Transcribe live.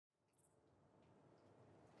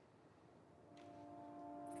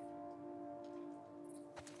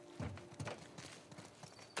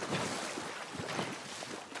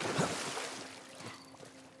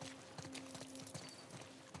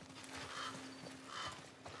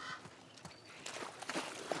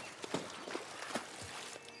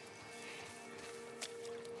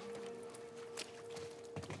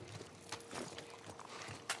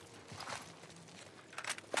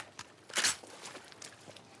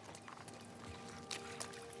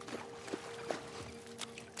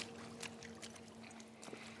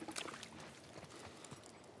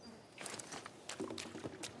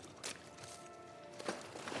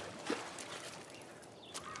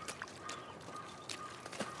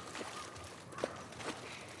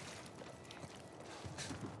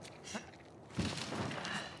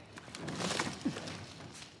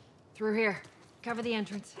Through here. Cover the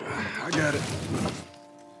entrance. I got it.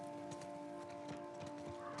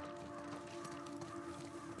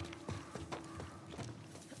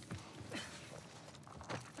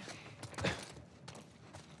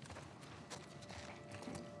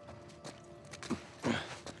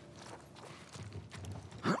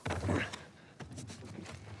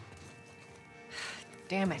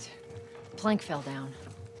 Damn it. Plank fell down.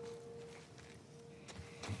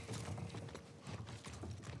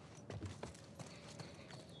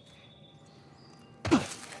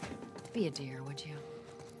 Be a dear, would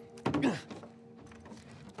you?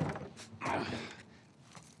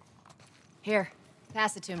 Here,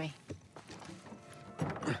 pass it to me.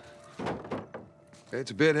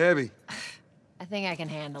 It's a bit heavy. I think I can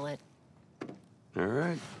handle it. All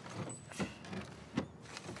right.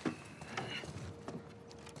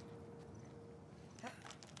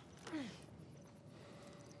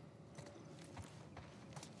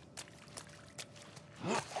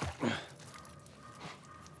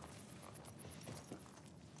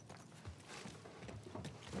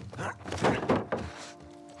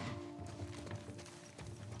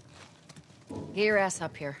 Get your ass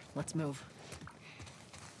up here. Let's move.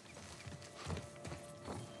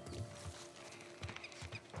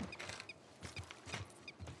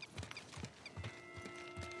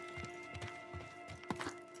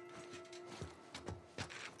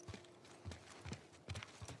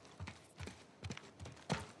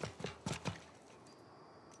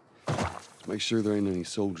 Let's make sure there ain't any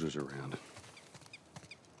soldiers around.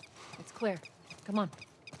 It's clear. Come on.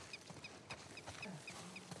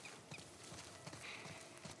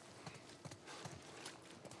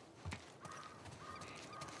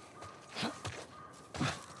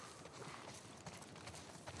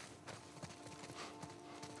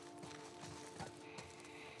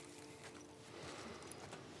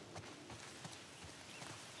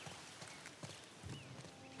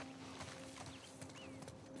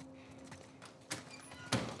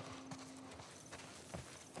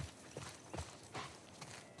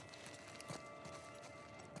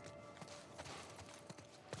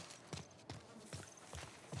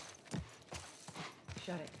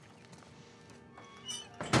 Shut it.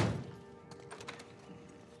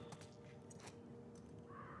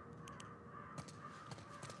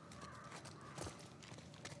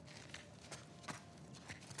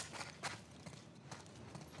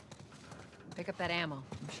 Pick up that ammo.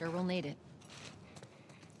 I'm sure we'll need it.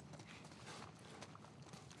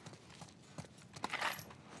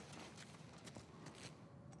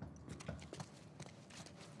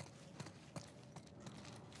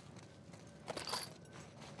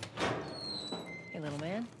 Hey, little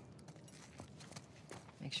man.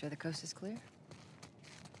 Make sure the coast is clear.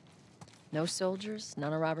 No soldiers,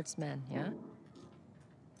 none of Robert's men, yeah?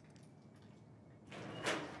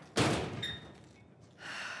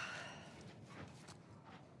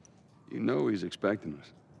 You know he's expecting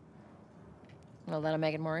us. Well, that'll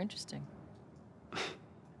make it more interesting.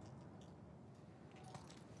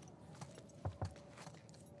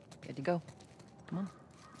 Good to go. Come on.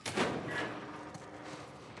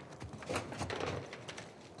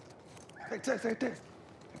 Hey, Tess. Hey,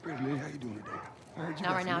 pretty lady, how you doing today? I heard you Not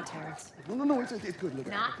got right now, some- Terrence. No, it's good. Look,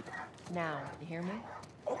 Not now. You hear me?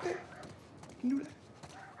 Okay, you can do that.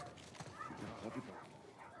 I'll be back.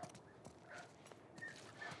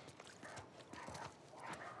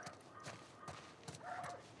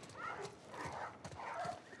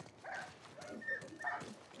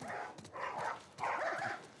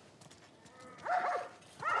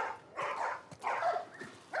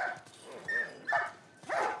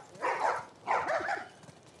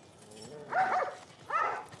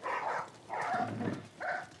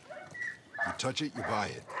 You touch it, you buy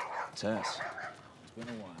it. Tess, it's been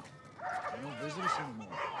a while. You don't visit us anymore.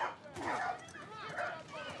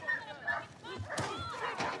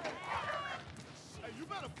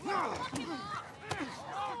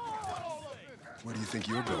 Where do you think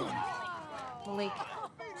you're going? Malik,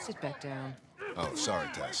 sit back down. Oh, sorry,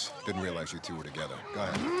 Tess. Didn't realize you two were together. Go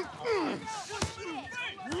ahead.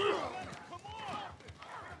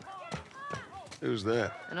 Who's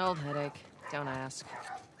that? An old headache. Don't ask.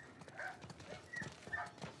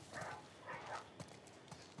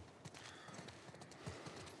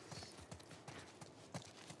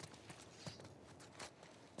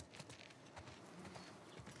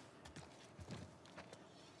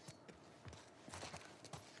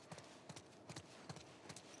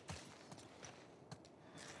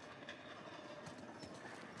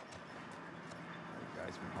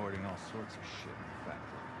 Guy's been hoarding all sorts of shit in the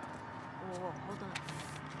factory. Whoa, hold on.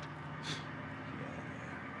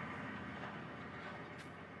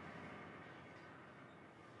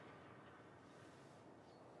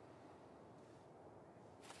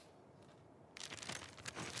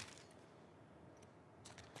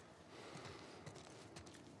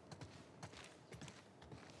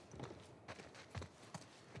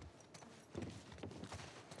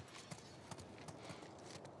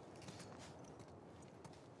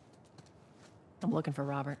 I'm looking for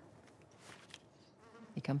Robert.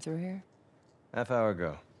 You come through here? Half hour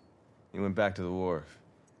ago. He went back to the wharf.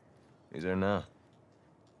 He's there now.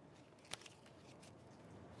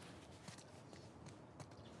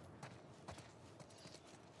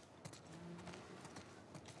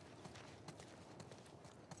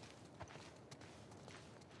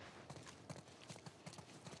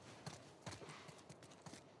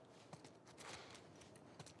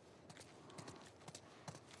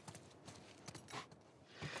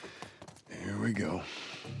 Here we go.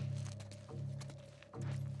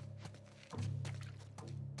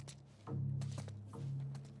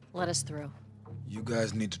 Let us through. You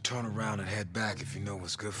guys need to turn around and head back if you know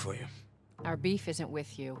what's good for you. Our beef isn't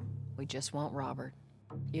with you. We just want Robert.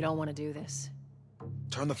 You don't want to do this.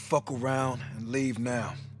 Turn the fuck around and leave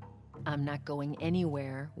now. I'm not going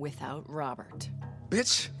anywhere without Robert.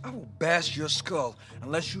 Bitch, I will bash your skull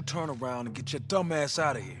unless you turn around and get your dumb ass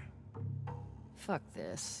out of here. Fuck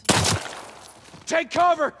this. Take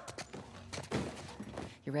cover!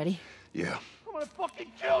 You ready? Yeah. I'm gonna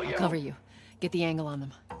fucking kill you! I'll cover you. Get the angle on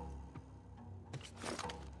them.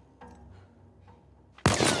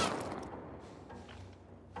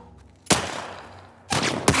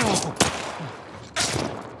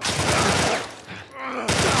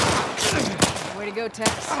 Way to go,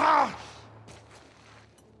 Tex.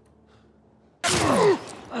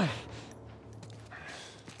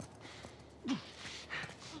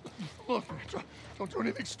 Look, don't do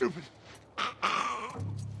anything stupid.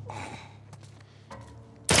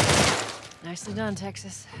 Nicely done,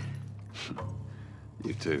 Texas.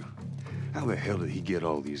 You too. How the hell did he get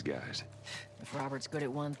all these guys? If Robert's good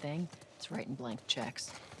at one thing, it's writing blank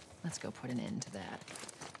checks. Let's go put an end to that.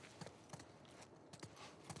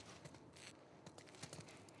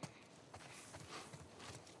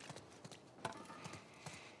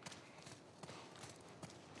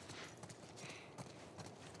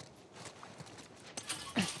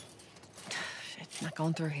 Shit, not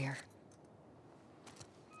going through here.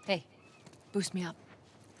 Hey, boost me up.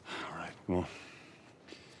 All right, come on.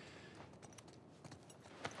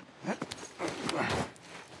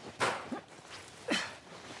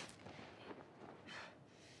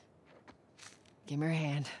 Give me your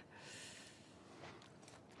hand.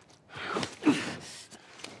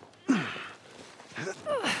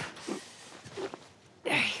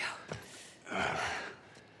 There you go.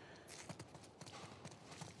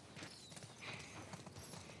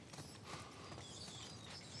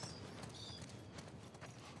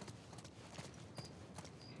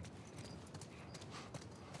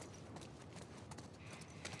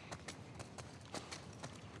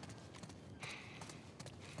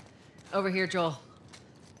 Over here, Joel.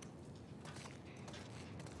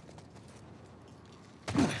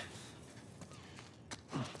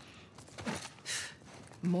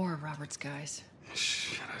 More of Robert's guys.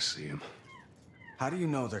 Shit, I see him. How do you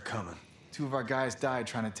know they're coming? Two of our guys died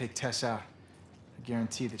trying to take Tess out. I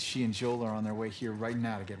guarantee that she and Joel are on their way here right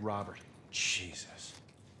now to get Robert. Jesus.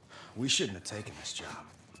 We shouldn't have taken this job.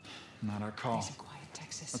 Not our call. Nice and quiet,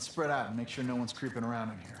 Texas. Let's spread out and make sure no one's creeping around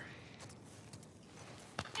in here.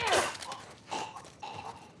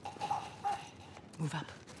 Move up.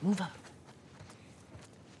 Move up.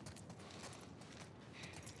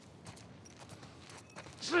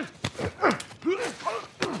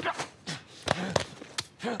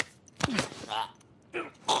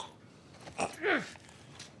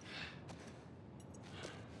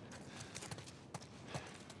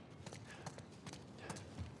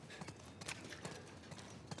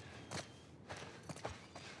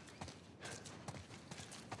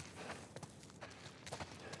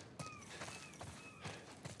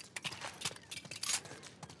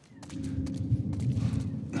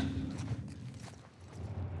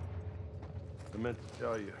 I meant to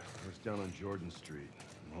tell you, I was down on Jordan Street,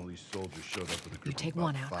 and all these soldiers showed up with a group You take of about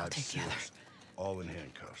one out, I'll 5 take the other. SEALs, all in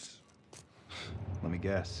handcuffs. Let me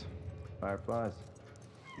guess. Fireflies?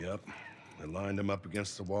 Yep. They lined them up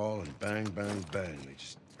against the wall, and bang, bang, bang. They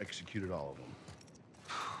just executed all of them.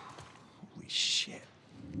 Holy shit.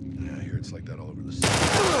 Yeah, I hear it's like that all over the city.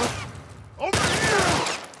 Over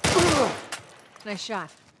here! Nice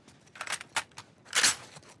shot.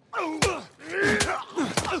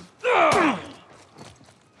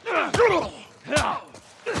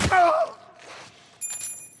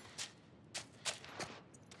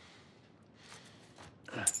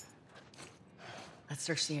 Let's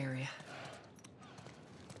search the area.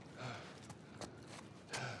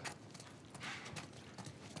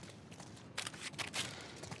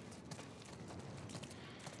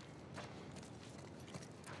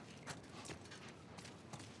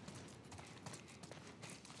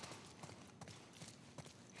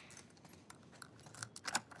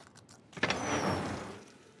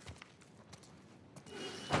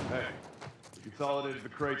 consolidated the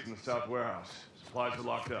crates in the south warehouse. Supplies are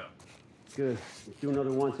locked up. Good. Let's do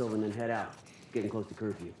another once-over and then head out. It's getting close to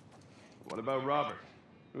curfew. What about Robert?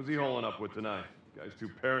 Who's he holing up with tonight? Guy's too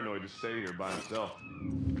paranoid to stay here by himself.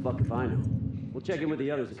 Fuck if I know. We'll check in with the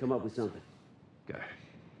others and come up with something. Okay.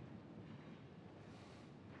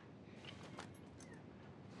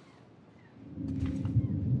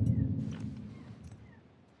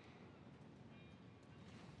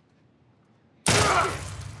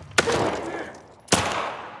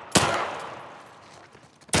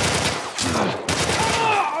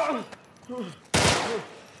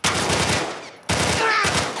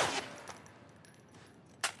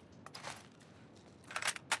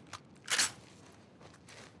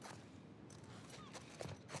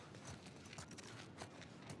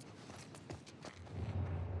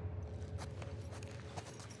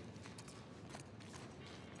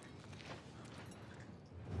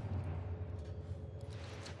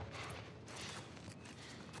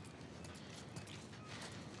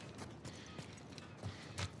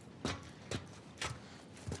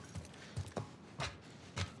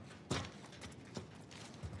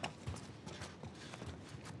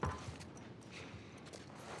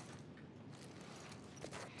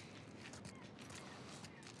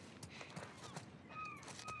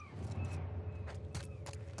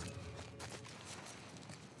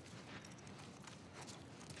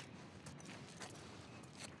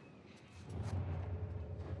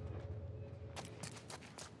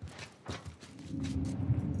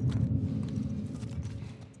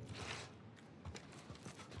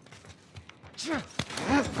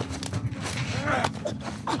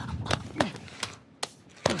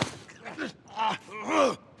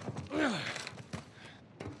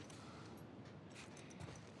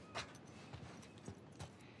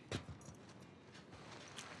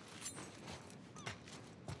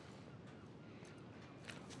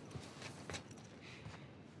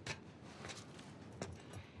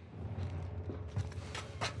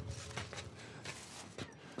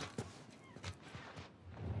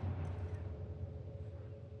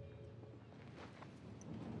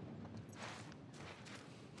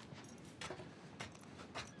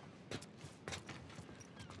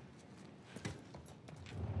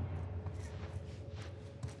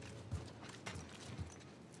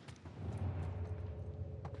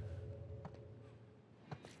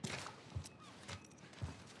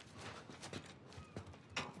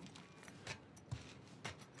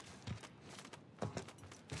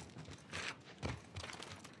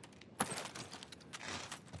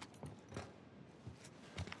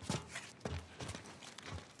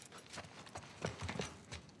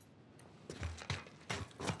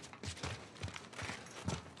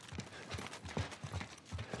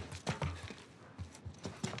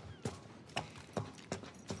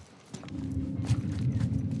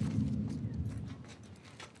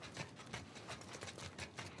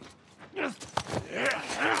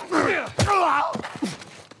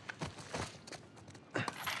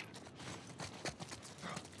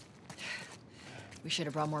 We should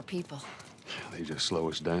have brought more people. They just slow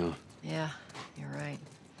us down. Yeah, you're right.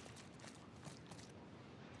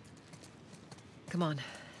 Come on,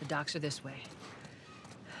 the docks are this way.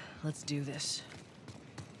 Let's do this.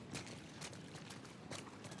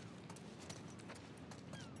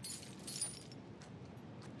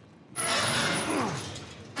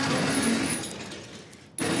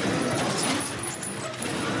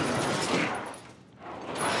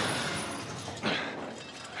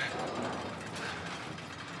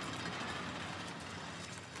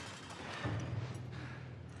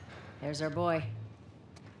 There's our boy.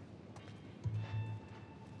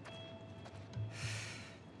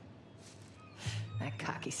 That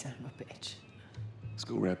cocky son of a bitch. Let's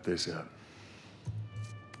go wrap this up.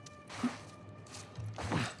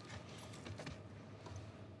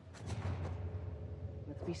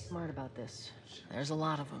 Let's be smart about this. There's a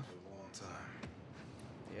lot of them.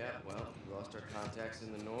 Yeah, well, we lost our contacts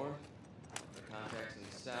in the north, our contacts in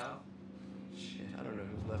the south. Shit, I don't know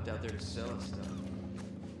who's left out there to sell us stuff.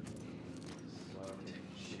 This is why we're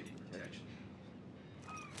taking shitty protection.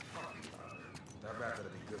 That rat better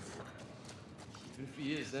be good for him. Even if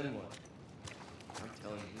he is, then what? I'm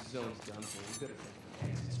telling you, this zone's done for. We better think of an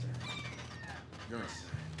exit strategy. You're insane.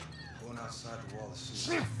 Going outside the wall is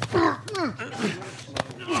see. What's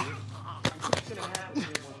gonna happen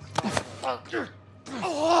here once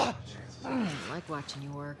I like watching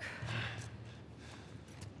you work.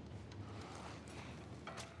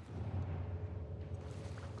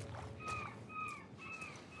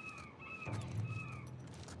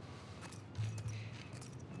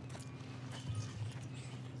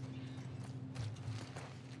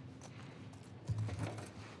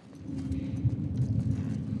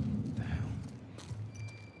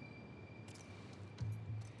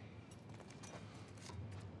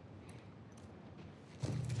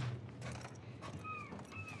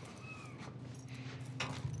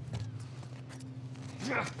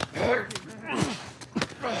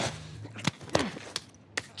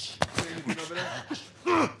 Anything over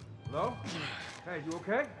there? Hello? Hey, you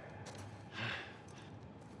okay?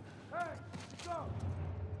 Hey, stop!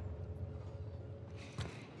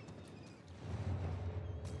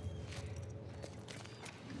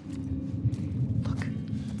 Look.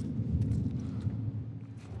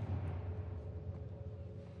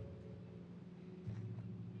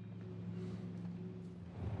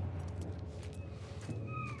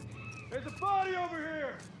 There's a body over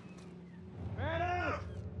here! Man out!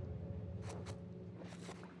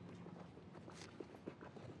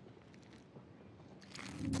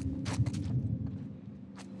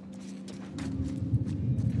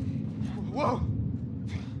 Whoa!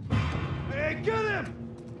 Hey, get him!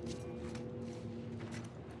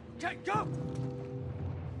 Okay, go!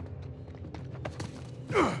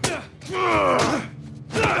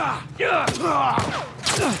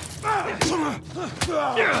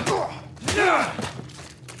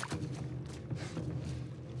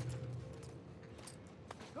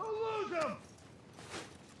 Don't lose him!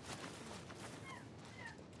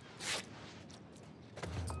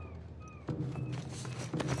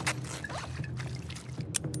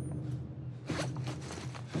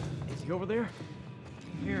 Is he over there?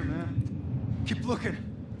 Here, man. Keep looking.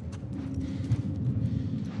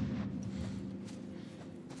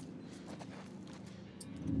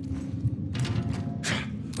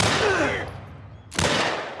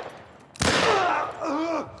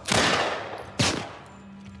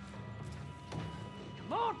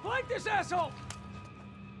 Come on, fight this asshole!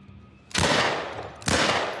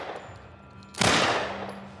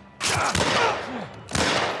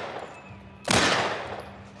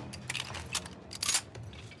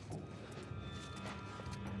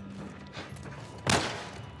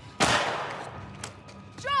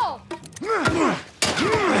 Joel!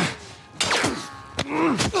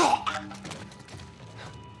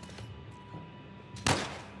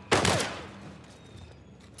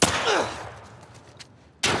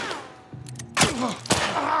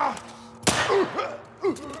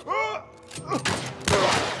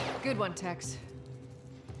 Good one, Tex.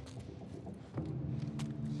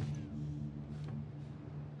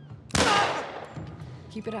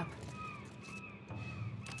 Keep it up.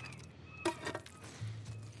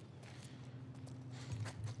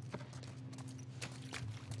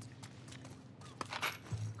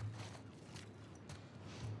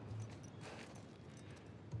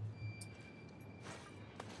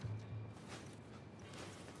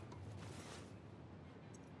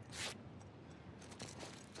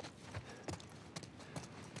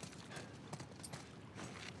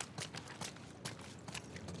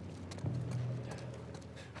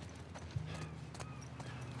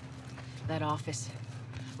 That office.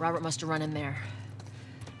 Robert must have run in there.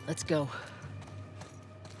 Let's go.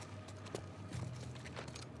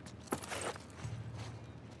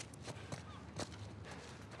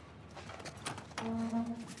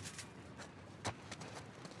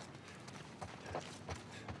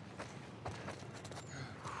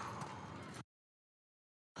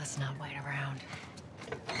 Let's not wait around.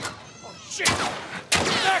 Oh, shit!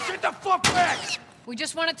 Get the fuck back! We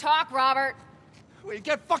just want to talk, Robert. We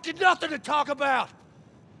got fucking nothing to talk about!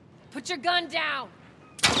 Put your gun down.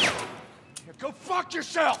 Here, go fuck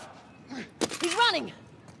yourself! He's running.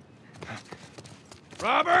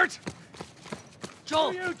 Robert!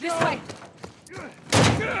 Joel, this way.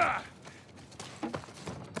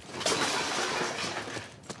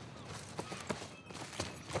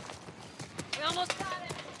 We almost got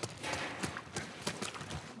him.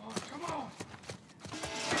 Come on!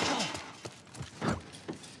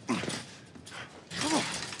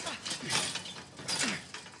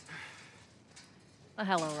 Oh,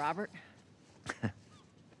 hello, Robert.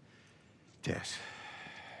 Tess,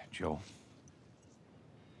 Joel.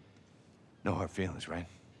 No hard feelings, right?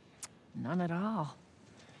 None at all.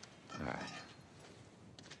 All right.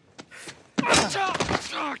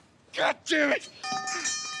 God damn it!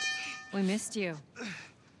 We missed you.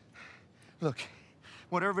 Look,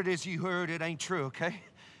 whatever it is you heard, it ain't true, okay?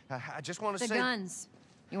 I just want to The say... guns.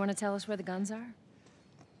 You want to tell us where the guns are?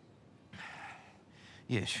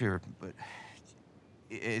 Yeah, sure, but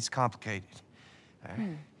it's complicated. All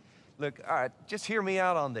right? Look, all right, just hear me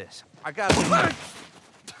out on this. I got...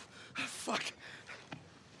 Fuck.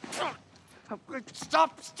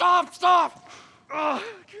 Stop! Stop! Stop! Oh.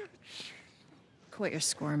 Quit your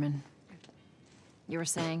squirming. You were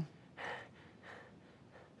saying?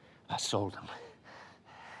 I sold him.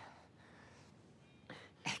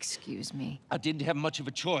 Excuse me. I didn't have much of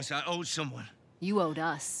a choice. I owed someone. You owed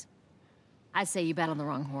us. I'd say you bet on the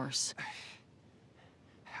wrong horse.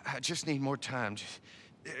 I just need more time.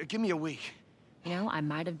 Give me a week. You know, I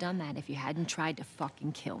might have done that if you hadn't tried to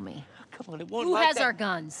fucking kill me. Come on, it won't Who like has that. our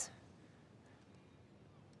guns?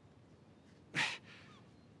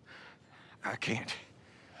 I can't.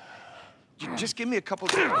 Just give me a couple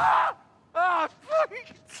days. Ah, fuck!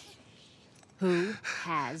 Who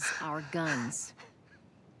has our guns?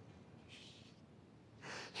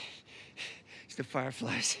 It's the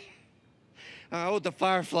Fireflies. I owe the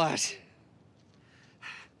Fireflies.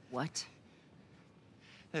 What?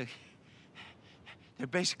 Look, they're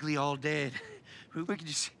basically all dead. We can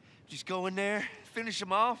just go in there, finish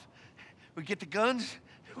them off. We get the guns.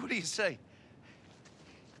 What do you say?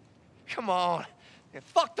 Come on. Yeah,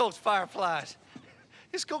 fuck those Fireflies.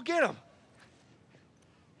 Let's go get them.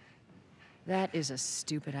 That is a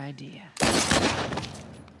stupid idea.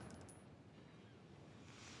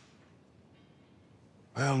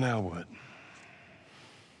 Well, now what?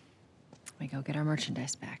 We go get our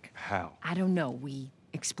merchandise back. How? I don't know. We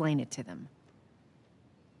explain it to them.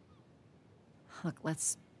 Look,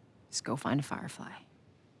 let's just go find a Firefly.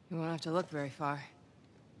 You won't have to look very far.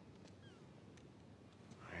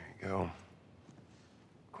 There you go.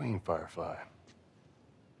 Queen Firefly.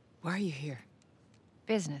 Why are you here?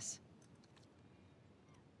 Business.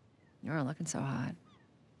 You aren't looking so hot.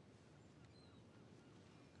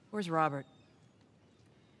 Where's Robert?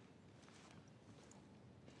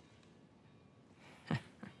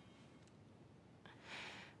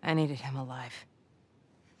 I needed him alive.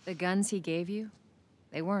 The guns he gave you,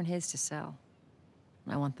 they weren't his to sell.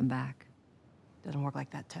 I want them back. Doesn't work like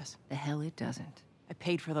that, Tess. The hell it doesn't. I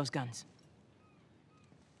paid for those guns.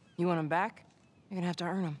 You want them back? You're gonna have to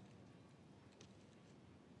earn them.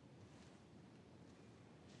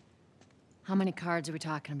 How many cards are we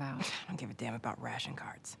talking about? I don't give a damn about ration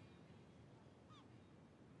cards.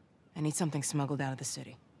 I need something smuggled out of the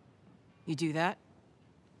city. You do that,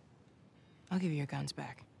 I'll give you your guns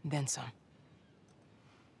back, and then some.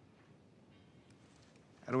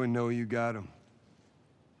 How do we know you got them?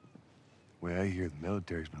 Well, I hear the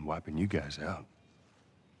military's been wiping you guys out.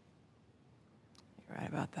 You're right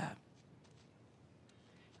about that.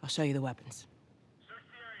 I'll show you the weapons. Search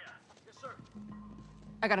the area. Yes, sir.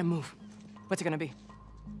 I gotta move. What's it gonna be?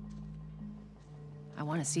 I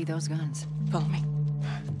want to see those guns. Follow me.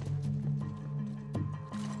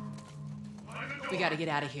 We gotta get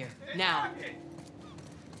out of here. Now.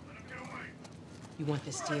 You want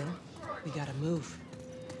this deal? We gotta move.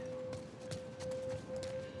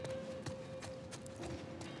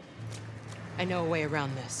 I know a way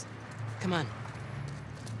around this. Come on.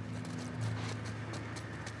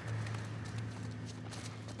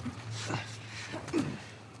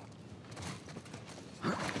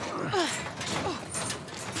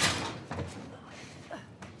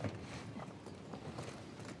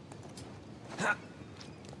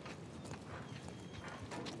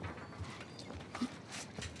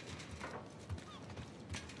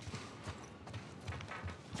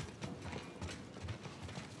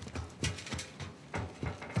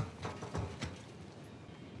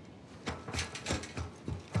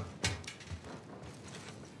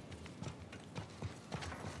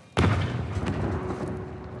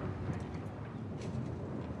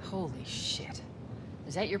 Holy shit.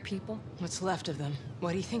 Is that your people? What's left of them?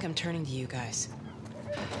 Why do you think I'm turning to you guys?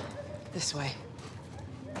 This way.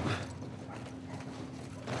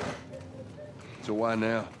 So why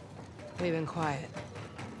now? We've been quiet.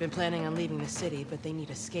 Been planning on leaving the city, but they need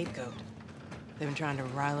a scapegoat. They've been trying to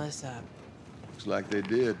rile us up. Looks like they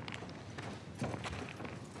did.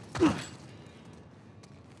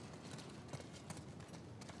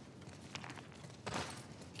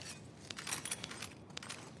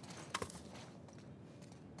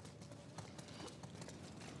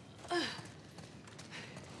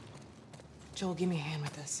 Joel, give me a hand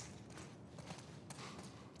with this.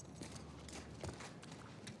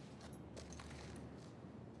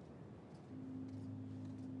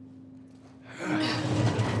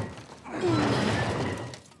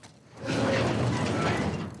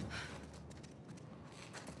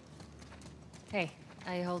 Hey,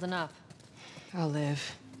 how you holding up? I'll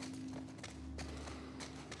live.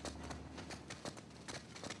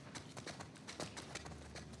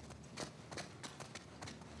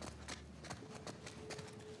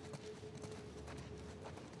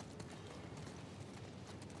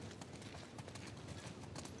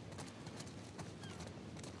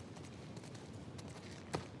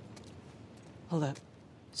 Hold up.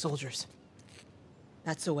 Soldiers.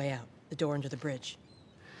 That's the way out. The door under the bridge.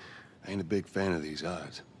 I ain't a big fan of these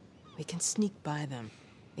odds. We can sneak by them,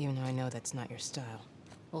 even though I know that's not your style.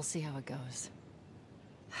 We'll see how it goes.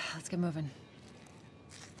 Let's get moving.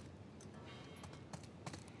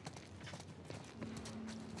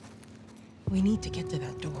 We need to get to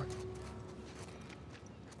that door.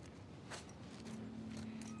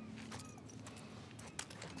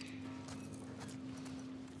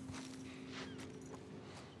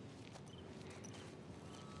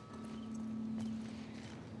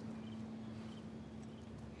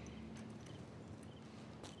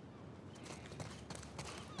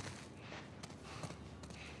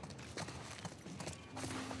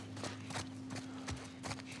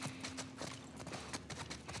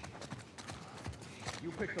 You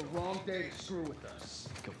picked the wrong day to screw with us.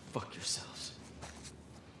 Go fuck yourselves.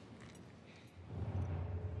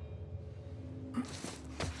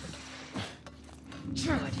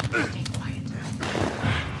 Good. Stay quiet.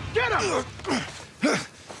 Get him!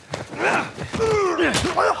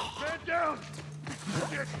 Stand down!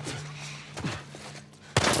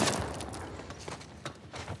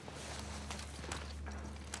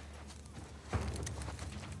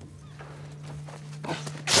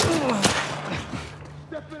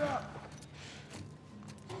 Step it up!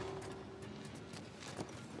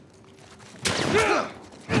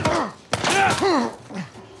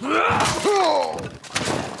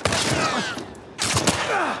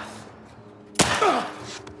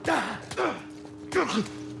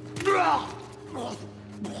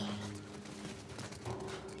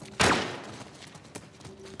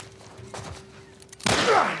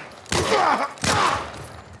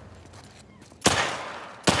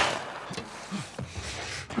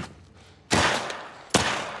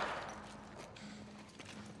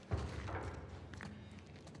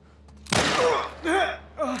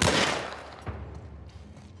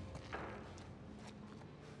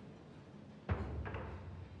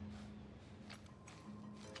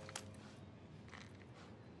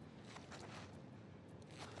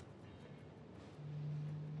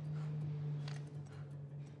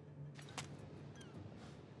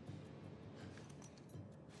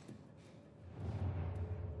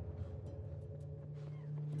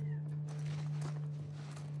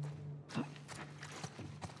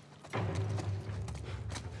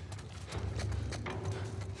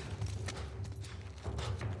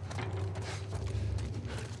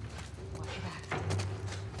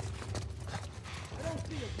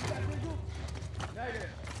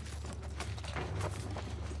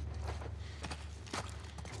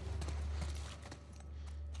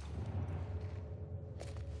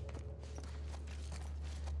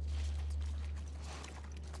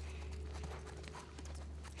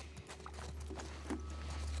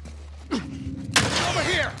 Over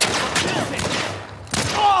here!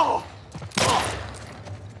 Oh!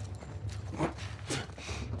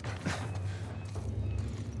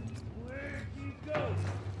 Where'd he go?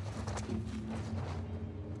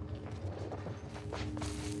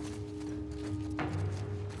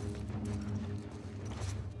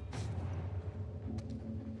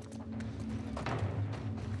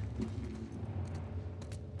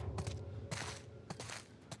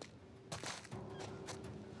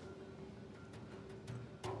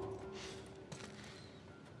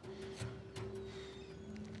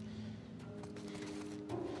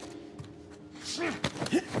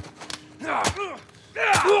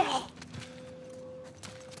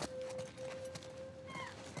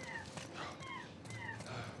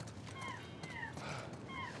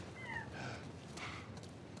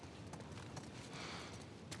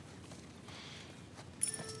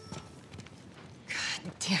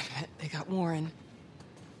 Damn it, they got Warren.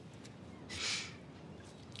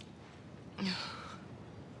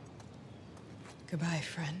 Goodbye,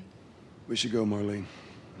 friend. We should go, Marlene.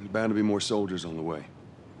 There's bound to be more soldiers on the way.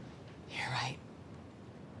 You're right.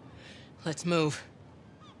 Let's move.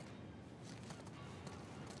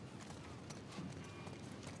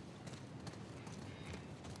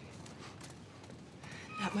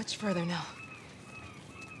 Not much further now.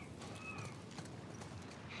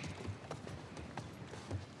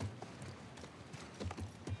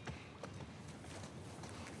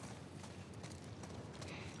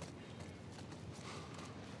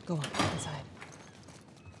 Go on, inside.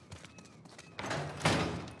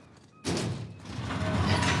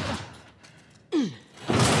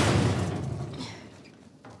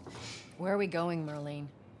 Where are we going, Marlene?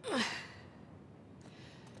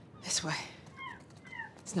 This way.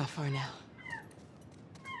 It's not far now.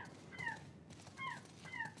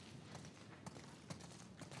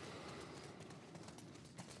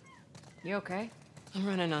 You okay? I'm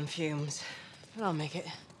running on fumes, but I'll make it.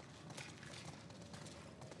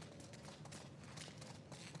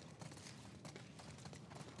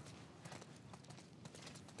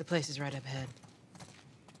 The place is right up ahead.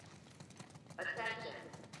 Attention.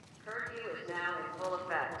 Curfew is now in full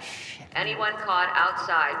effect. Shit. Anyone caught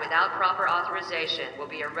outside without proper authorization will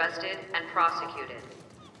be arrested and prosecuted.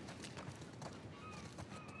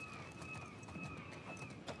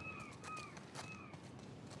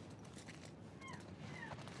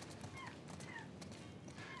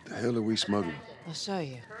 The hell are we smuggling? I'll show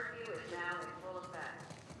you. Curfew is now in full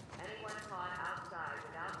effect. Anyone caught outside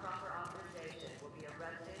without proper authorization will be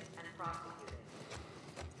arrested and prosecuted.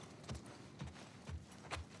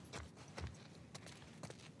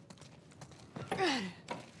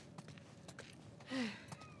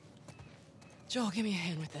 Joel, give me a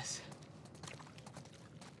hand with this.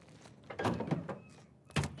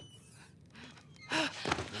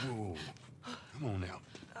 Whoa. Come on now.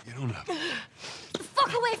 Get on up.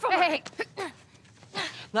 Fuck away from her! Hey!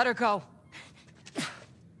 Let her go.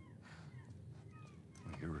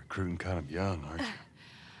 You're recruiting kind of young, aren't you?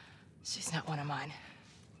 She's not one of mine.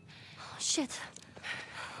 Oh, shit.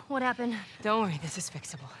 What happened? Don't worry, this is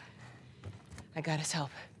fixable. I got his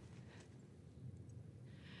help.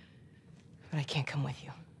 But I can't come with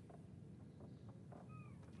you.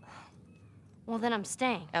 Well, then I'm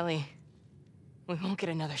staying. Ellie, we won't get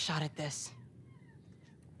another shot at this.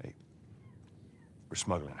 We're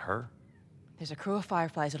smuggling her? There's a crew of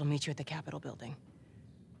Fireflies that'll meet you at the Capitol building.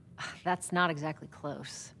 That's not exactly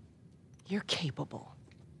close. You're capable.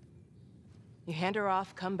 You hand her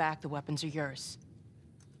off, come back, the weapons are yours.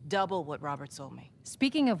 Double what Robert sold me.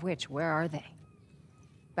 Speaking of which, where are they?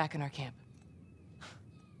 Back in our camp.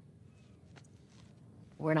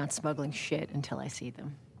 We're not smuggling shit until I see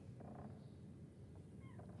them.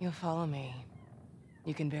 You'll follow me.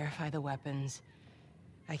 You can verify the weapons.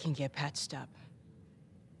 I can get patched up.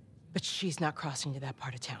 But she's not crossing to that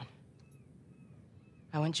part of town.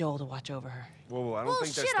 I want Joel to watch over her. Whoa, I don't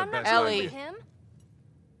think Bullshit, that's the I'm not best going Ellie. with him.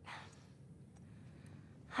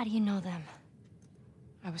 How do you know them?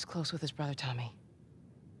 I was close with his brother, Tommy.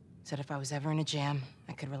 Said if I was ever in a jam,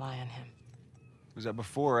 I could rely on him. Was that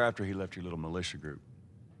before or after he left your little militia group?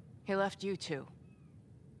 He left you, too.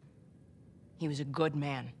 He was a good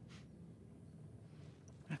man.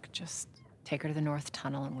 Look, just take her to the North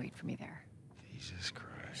Tunnel and wait for me there. Jesus Christ.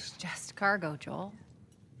 It's just cargo, Joel.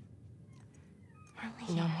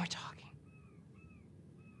 No more talking.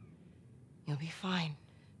 You'll be fine.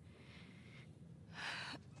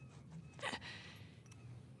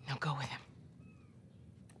 Now go with him.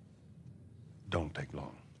 Don't take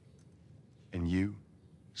long. And you,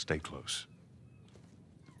 stay close.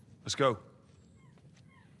 Let's go.